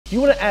You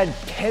wanna add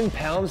 10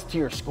 pounds to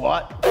your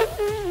squat?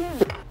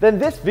 Then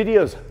this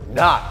video's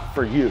not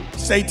for you.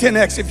 Say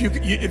 10x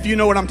if you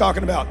know what I'm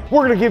talking about.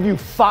 We're gonna give you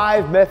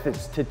 5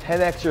 methods to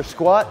 10x your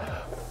squat.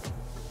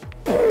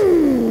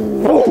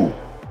 And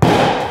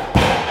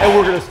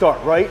we're gonna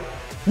start right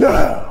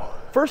now.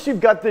 First, you've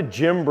got the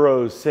gym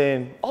bros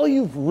saying, all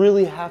you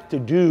really have to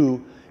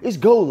do is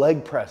go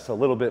leg press a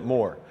little bit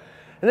more.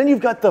 And then you've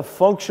got the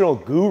functional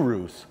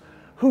gurus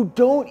who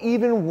don't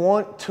even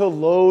want to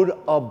load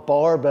a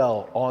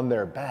barbell on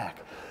their back.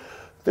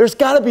 There's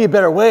gotta be a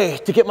better way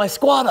to get my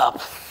squat up.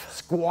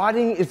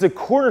 Squatting is the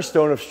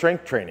cornerstone of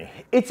strength training.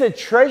 It's a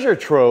treasure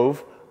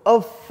trove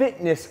of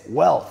fitness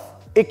wealth.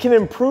 It can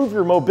improve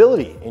your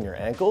mobility in your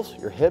ankles,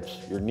 your hips,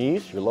 your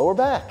knees, your lower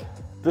back.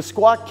 The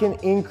squat can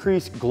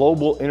increase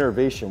global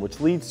innervation, which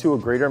leads to a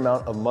greater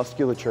amount of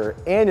musculature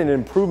and an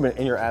improvement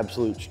in your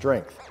absolute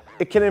strength.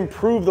 It can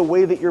improve the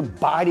way that your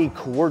body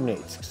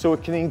coordinates, so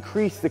it can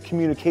increase the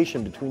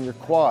communication between your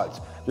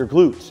quads, your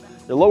glutes,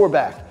 your lower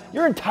back,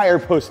 your entire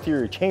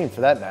posterior chain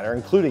for that matter,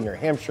 including your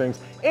hamstrings,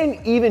 and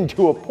even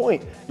to a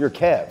point, your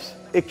calves.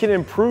 It can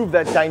improve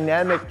that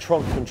dynamic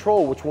trunk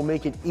control, which will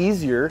make it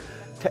easier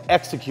to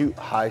execute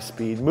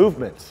high-speed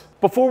movements.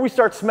 Before we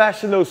start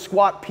smashing those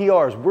squat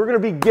PRs, we're gonna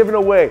be giving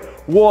away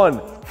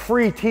 1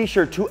 free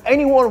t-shirt to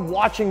anyone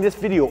watching this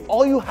video.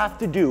 All you have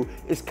to do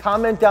is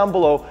comment down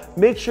below,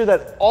 make sure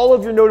that all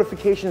of your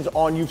notifications are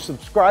on, you've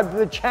subscribed to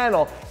the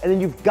channel, and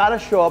then you've gotta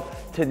show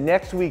up to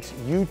next week's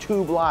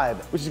YouTube Live,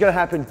 which is gonna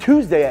happen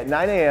Tuesday at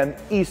 9 a.m.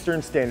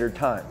 Eastern Standard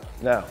Time.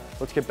 Now,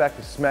 let's get back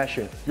to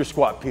smashing your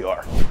squat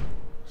PR.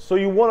 So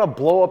you wanna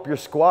blow up your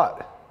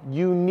squat.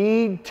 You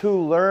need to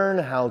learn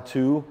how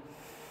to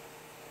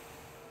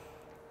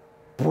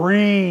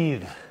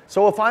breathe.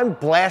 So if I'm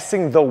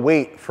blasting the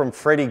weight from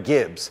Freddie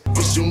Gibbs, and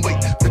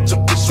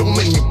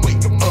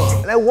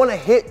I wanna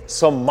hit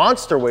some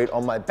monster weight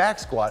on my back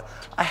squat,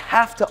 I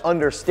have to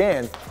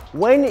understand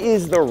when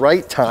is the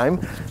right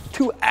time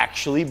to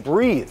actually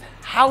breathe.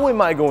 How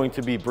am I going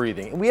to be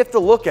breathing? And we have to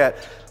look at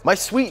my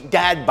sweet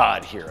dad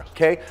bod here,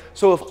 okay?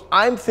 So if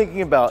I'm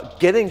thinking about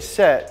getting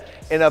set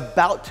and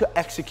about to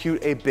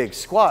execute a big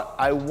squat,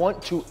 I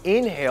want to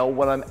inhale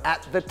when I'm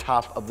at the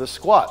top of the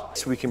squat.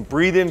 So we can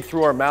breathe in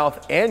through our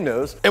mouth and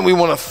nose, and we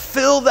wanna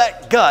fill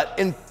that gut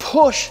and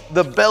push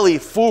the belly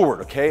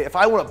forward, okay? If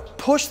I wanna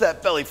push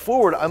that belly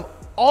forward, I'm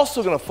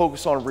also gonna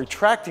focus on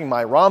retracting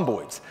my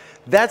rhomboids.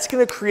 That's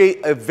gonna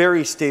create a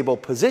very stable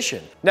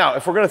position. Now,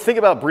 if we're gonna think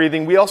about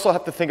breathing, we also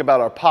have to think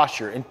about our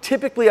posture. And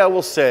typically I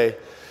will say,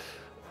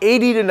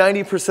 80 to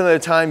 90% of the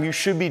time, you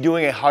should be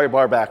doing a high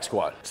bar back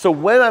squat. So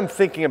when I'm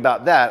thinking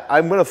about that,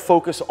 I'm gonna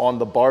focus on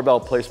the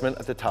barbell placement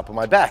at the top of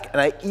my back. And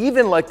I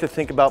even like to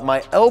think about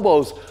my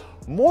elbows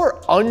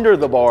more under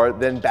the bar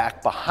than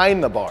back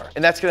behind the bar.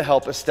 And that's gonna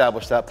help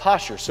establish that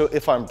posture. So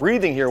if I'm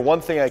breathing here,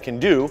 one thing I can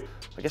do,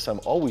 I guess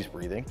I'm always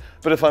breathing,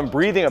 but if I'm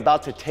breathing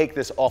about to take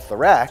this off the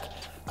rack,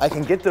 I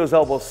can get those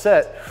elbows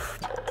set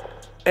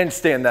and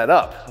stand that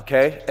up,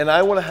 okay? And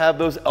I wanna have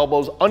those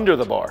elbows under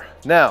the bar.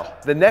 Now,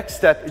 the next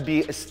step would be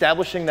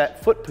establishing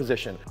that foot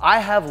position. I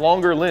have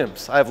longer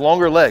limbs, I have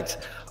longer legs.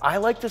 I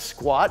like to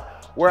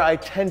squat where I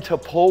tend to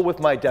pull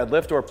with my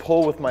deadlift or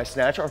pull with my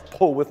snatch or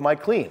pull with my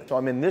clean. So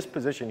I'm in this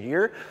position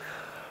here,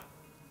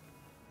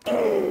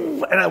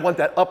 and I want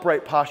that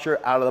upright posture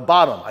out of the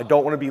bottom. I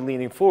don't want to be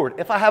leaning forward.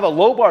 If I have a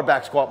low bar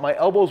back squat, my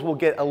elbows will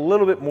get a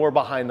little bit more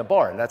behind the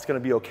bar, and that's going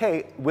to be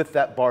okay with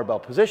that barbell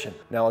position.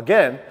 Now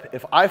again,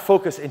 if I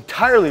focus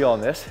entirely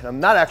on this, and I'm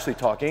not actually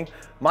talking,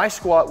 my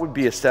squat would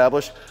be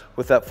established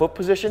with that foot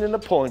position in the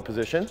pulling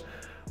position.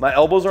 My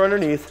elbows are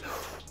underneath.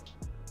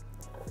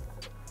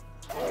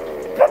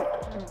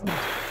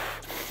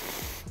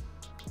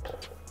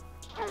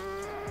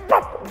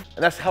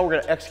 And that's how we're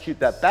going to execute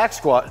that back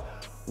squat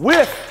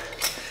with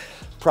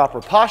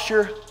proper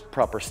posture,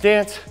 proper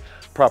stance,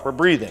 proper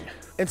breathing.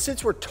 And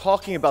since we're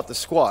talking about the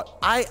squat,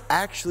 I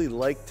actually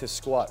like to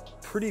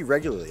squat pretty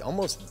regularly,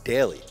 almost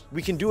daily.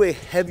 We can do a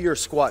heavier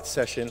squat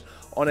session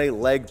on a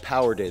leg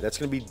power day. That's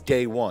gonna be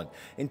day 1.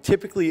 And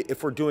typically,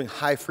 if we're doing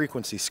high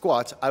frequency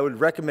squats, I would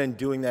recommend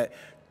doing that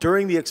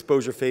during the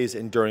exposure phase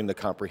and during the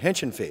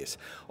comprehension phase.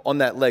 On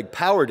that leg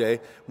power day,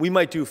 we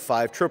might do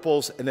 5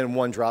 triples and then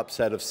 1 drop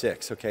set of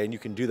 6, okay? And you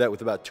can do that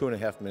with about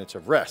 2.5 minutes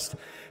of rest.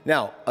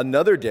 Now,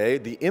 another day,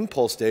 the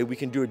impulse day, we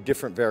can do a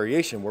different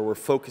variation where we're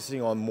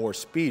focusing on more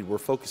speed. We're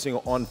focusing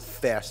on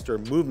faster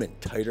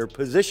movement, tighter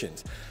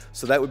positions.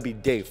 So that would be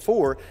day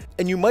 4,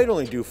 and you might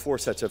only do 4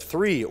 sets of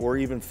 3 or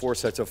even 4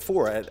 sets of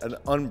 4 at an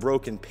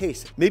unbroken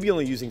pace, maybe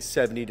only using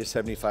 70 to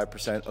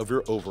 75% of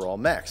your overall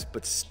max,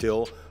 but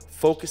still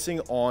focusing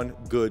on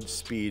good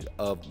speed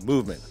of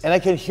movement. And I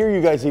can hear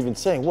you guys even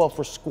saying, well, if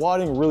we're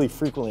squatting really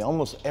frequently,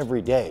 almost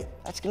every day,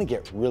 that's gonna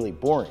get really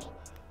boring.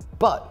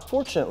 But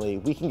fortunately,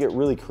 we can get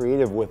really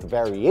creative with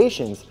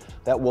variations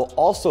that will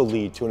also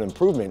lead to an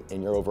improvement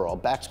in your overall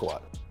back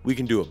squat. We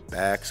can do a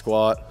back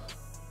squat,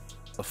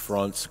 a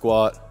front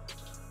squat,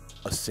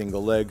 a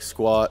single leg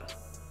squat,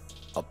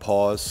 a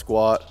pause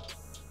squat,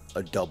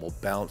 a double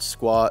bounce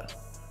squat,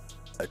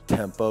 a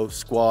tempo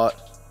squat,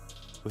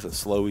 with a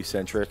slow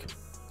eccentric,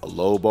 a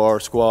low bar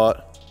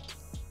squat,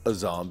 a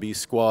zombie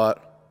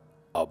squat,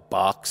 a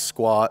box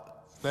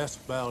squat. That's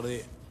about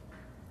it.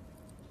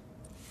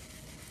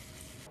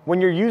 When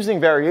you're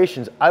using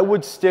variations, I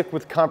would stick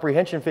with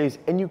comprehension phase,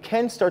 and you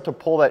can start to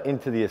pull that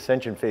into the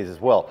ascension phase as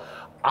well.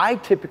 I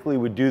typically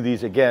would do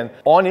these again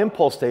on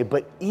impulse day,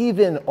 but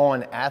even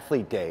on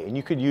athlete day. And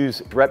you could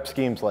use rep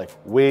schemes like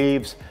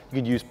waves, you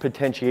could use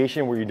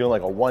potentiation where you're doing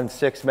like a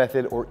 1-6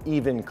 method, or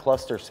even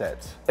cluster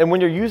sets. And when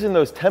you're using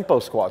those tempo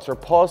squats or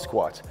pause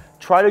squats,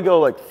 try to go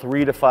like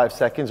 3 to 5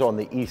 seconds on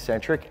the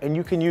eccentric, and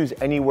you can use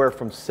anywhere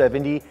from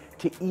 70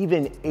 to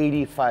even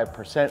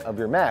 85% of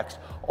your max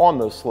on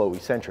those slow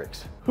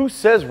eccentrics. Who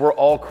says we're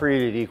all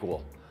created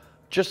equal?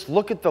 Just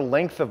look at the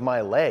length of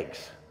my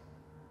legs.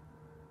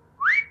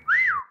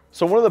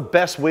 So one of the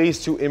best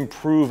ways to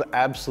improve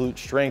absolute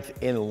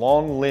strength in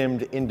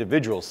long-limbed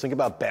individuals, think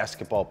about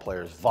basketball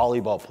players,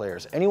 volleyball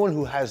players, anyone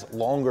who has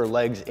longer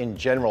legs in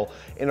general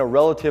in a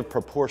relative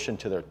proportion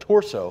to their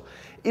torso,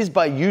 is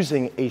by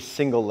using a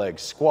single leg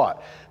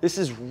squat. This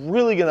is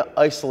really gonna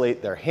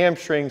isolate their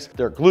hamstrings,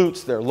 their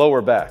glutes, their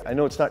lower back. I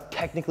know it's not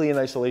technically an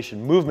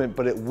isolation movement,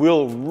 but it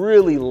will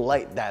really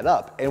light that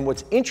up. And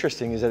what's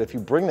interesting is that if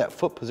you bring that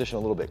foot position a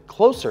little bit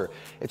closer,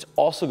 it's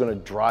also gonna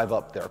drive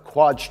up their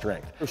quad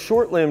strength. So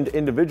short-limbed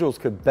individuals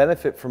could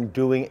benefit from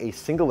doing a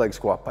single leg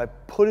squat by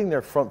putting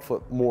their front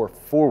foot more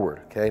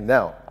forward, okay?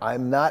 Now,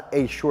 I'm not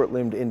a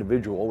short-limbed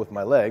individual with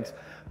my legs,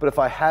 but if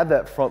I have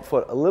that front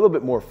foot a little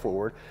bit more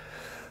forward,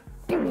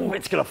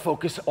 it's gonna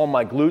focus on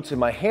my glutes and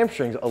my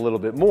hamstrings a little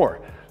bit more.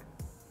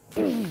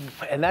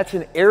 And that's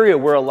an area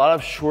where a lot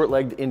of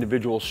short-legged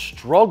individuals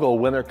struggle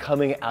when they're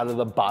coming out of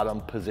the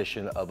bottom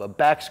position of a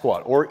back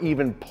squat or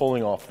even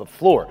pulling off the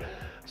floor.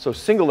 So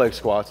single leg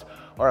squats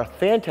are a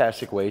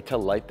fantastic way to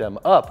light them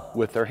up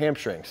with their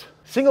hamstrings.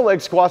 Single leg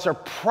squats are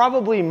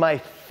probably my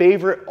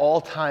favorite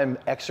all-time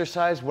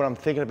exercise when I'm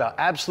thinking about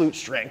absolute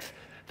strength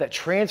that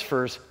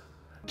transfers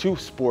to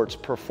sports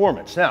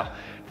performance. Now,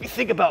 if you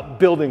think about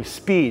building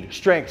speed,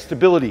 strength,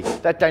 stability,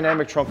 that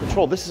dynamic trunk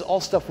control, this is all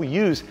stuff we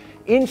use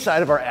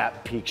inside of our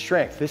app Peak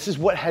Strength. This is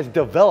what has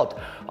developed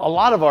a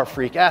lot of our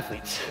freak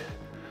athletes,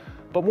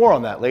 but more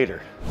on that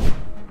later.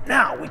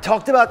 Now, we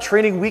talked about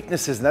training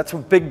weaknesses, and that's a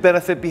big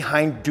benefit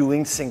behind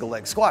doing single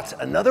leg squats.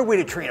 Another way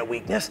to train a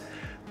weakness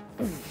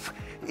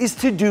is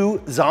to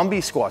do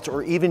zombie squats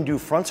or even do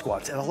front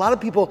squats. And a lot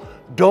of people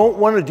don't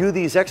want to do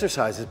these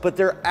exercises, but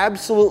they're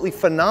absolutely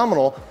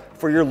phenomenal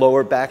for your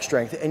lower back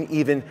strength and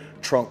even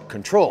trunk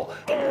control.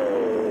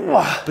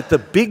 But the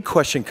big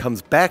question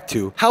comes back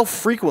to how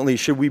frequently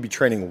should we be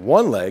training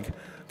one leg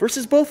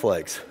versus both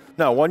legs?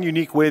 Now, one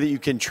unique way that you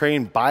can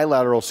train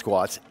bilateral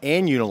squats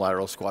and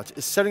unilateral squats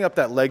is setting up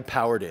that leg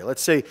power day.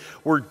 Let's say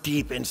we're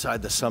deep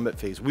inside the summit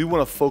phase. We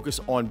want to focus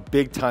on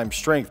big time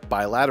strength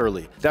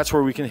bilaterally. That's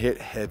where we can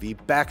hit heavy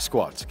back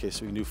squats. Okay,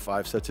 so we can do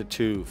 5 sets of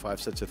 2, 5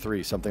 sets of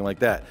 3, something like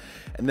that.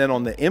 And then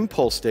on the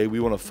impulse day, we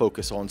want to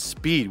focus on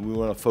speed. We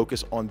want to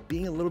focus on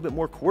being a little bit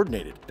more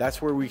coordinated.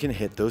 That's where we can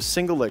hit those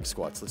single leg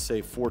squats. Let's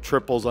say 4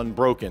 triples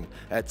unbroken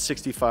at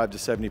 65 to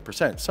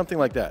 70%, something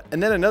like that.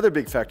 And then another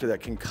big factor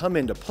that can come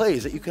into play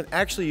is that you can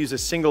actually use a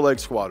single leg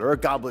squat or a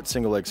goblet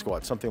single leg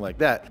squat, something like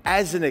that,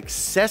 as an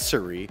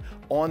accessory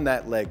on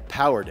that leg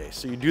power day.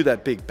 So you do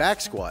that big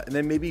back squat, and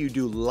then maybe you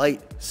do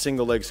light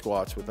single leg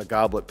squats with a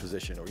goblet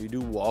position, or you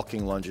do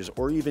walking lunges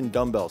or even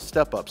dumbbell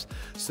step ups,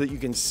 so that you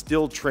can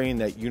still train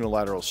that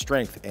unilateral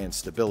strength and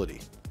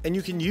stability. And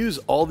you can use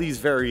all these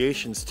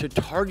variations to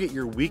target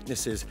your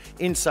weaknesses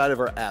inside of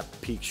our app,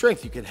 Peak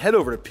Strength. You can head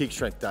over to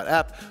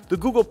peakstrength.app, the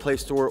Google Play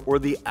Store, or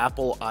the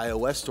Apple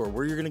iOS Store,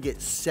 where you're gonna get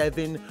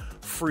 7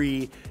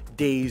 free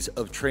days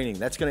of training.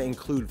 That's gonna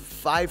include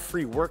 5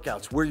 free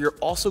workouts where you're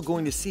also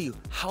going to see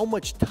how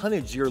much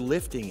tonnage you're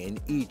lifting in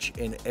each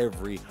and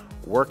every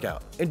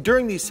workout. And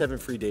during these 7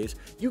 free days,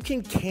 you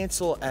can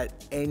cancel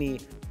at any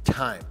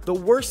time. The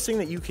worst thing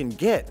that you can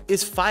get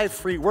is 5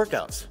 free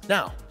workouts.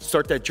 Now,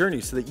 start that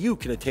journey so that you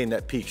can attain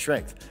that peak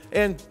strength.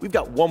 And we've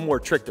got one more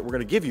trick that we're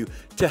gonna give you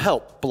to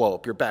help blow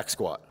up your back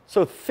squat.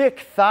 So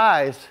thick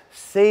thighs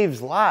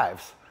saves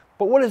lives,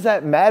 but what does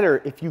that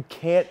matter if you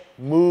can't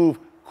move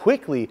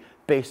quickly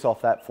based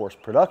off that force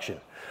production?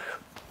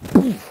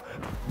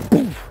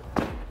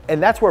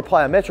 And that's where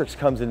plyometrics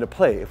comes into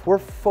play. If we're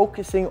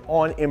focusing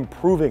on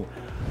improving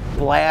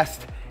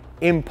blast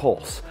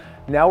impulse,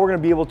 now we're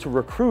gonna be able to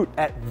recruit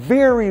at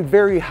very,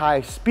 very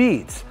high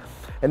speeds.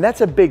 And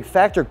that's a big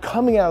factor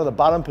coming out of the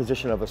bottom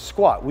position of a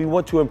squat. We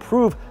want to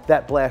improve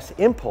that blast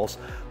impulse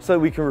so that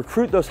we can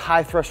recruit those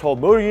high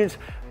threshold motor units,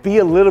 be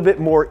a little bit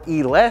more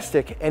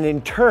elastic, and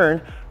in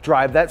turn,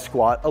 drive that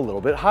squat a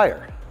little bit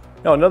higher.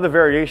 Now, another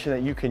variation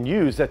that you can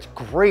use that's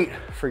great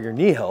for your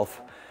knee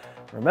health,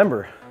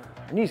 remember,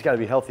 our knees gotta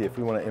be healthy if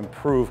we wanna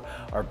improve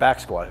our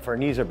back squat. If our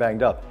knees are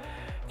banged up,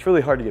 it's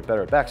really hard to get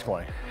better at back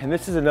squatting. And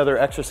this is another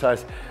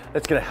exercise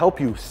that's gonna help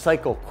you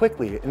cycle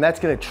quickly, and that's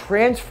gonna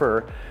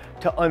transfer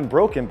to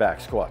unbroken back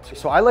squats.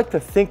 So I like to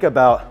think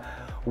about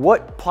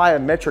what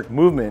plyometric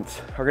movements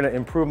are gonna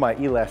improve my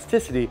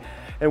elasticity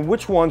and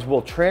which ones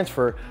will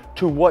transfer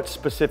to what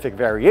specific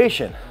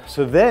variation.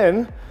 So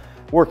then,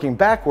 working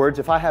backwards,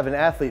 if I have an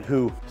athlete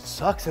who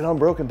sucks at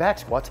unbroken back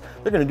squats,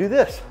 they're gonna do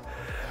this.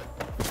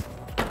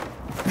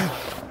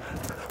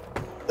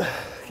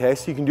 Okay,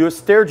 so you can do a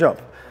stair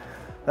jump.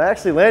 I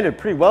actually landed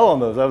pretty well on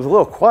those. I was a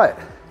little quiet.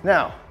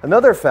 Now,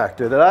 another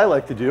factor that I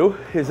like to do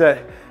is that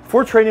if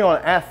we're training on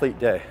athlete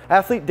day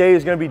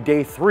is gonna be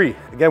day 3.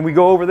 Again, we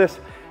go over this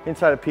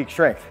inside of peak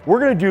strength. We're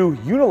gonna do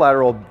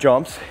unilateral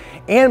jumps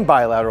and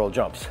bilateral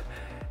jumps.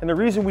 And the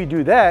reason we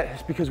do that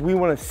is because we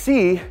wanna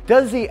see,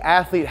 does the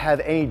athlete have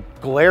any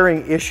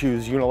glaring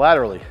issues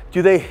unilaterally?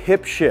 Do they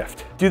hip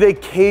shift? Do they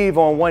cave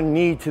on one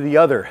knee to the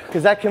other?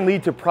 Because that can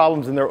lead to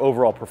problems in their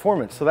overall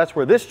performance. So that's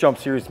where this jump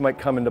series might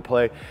come into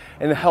play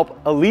and help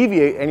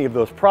alleviate any of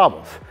those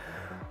problems.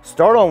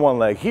 Start on one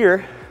leg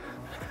here,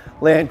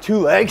 land 2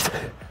 legs,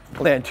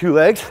 plant,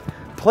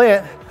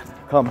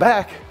 come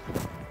back,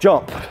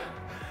 jump.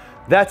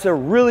 That's a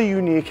really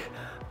unique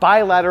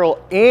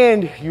bilateral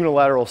and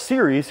unilateral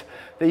series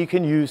that you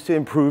can use to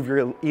improve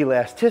your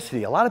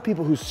elasticity. A lot of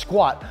people who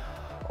squat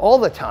all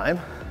the time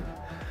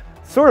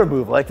sort of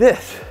move like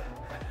this,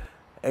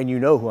 and you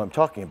know who I'm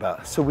talking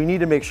about. So we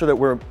need to make sure that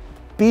we're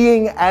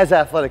being as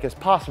athletic as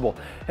possible.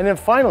 And then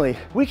finally,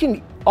 we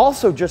can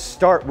also just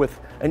start with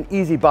an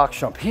easy box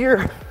jump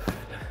here,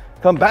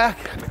 come back,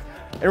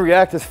 and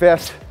react as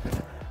fast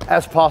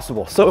as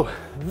possible. So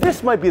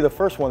this might be the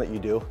first one that you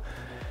do.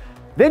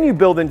 Then you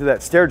build into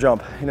that stair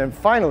jump, and then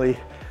finally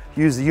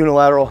use the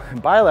unilateral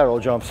and bilateral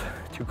jumps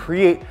to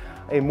create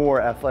a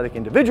more athletic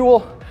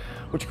individual,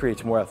 which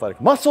creates more athletic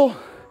muscle,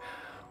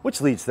 which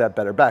leads to that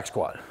better back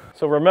squat.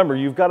 So remember,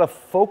 you've got to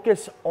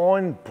focus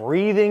on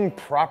breathing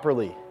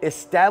properly.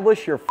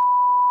 Establish your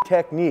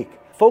technique.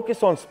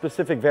 Focus on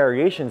specific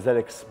variations that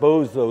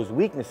expose those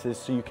weaknesses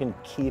so you can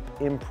keep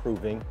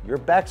improving your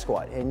back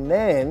squat. And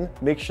then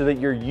make sure that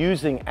you're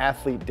using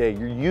athlete day,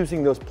 you're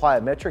using those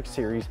plyometric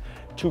series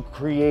to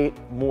create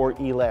more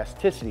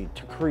elasticity,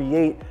 to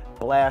create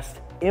blast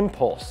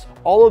impulse.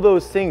 All of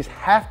those things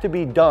have to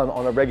be done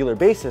on a regular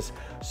basis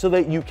so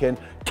that you can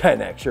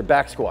 10x your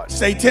back squat.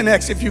 Say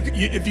 10x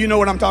if you know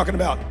what I'm talking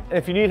about. And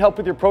if you need help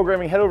with your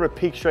programming, head over to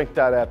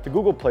peakstrength.app, the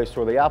Google Play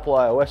Store, the Apple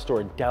iOS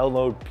Store, and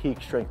download Peak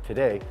Strength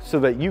today so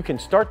that you can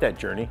start that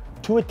journey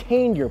to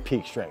attain your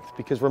peak strength.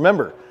 Because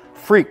remember,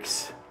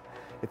 freaks,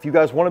 if you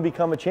guys want to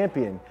become a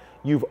champion,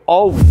 you've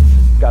always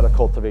got to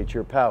cultivate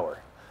your power.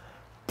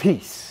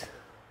 Peace.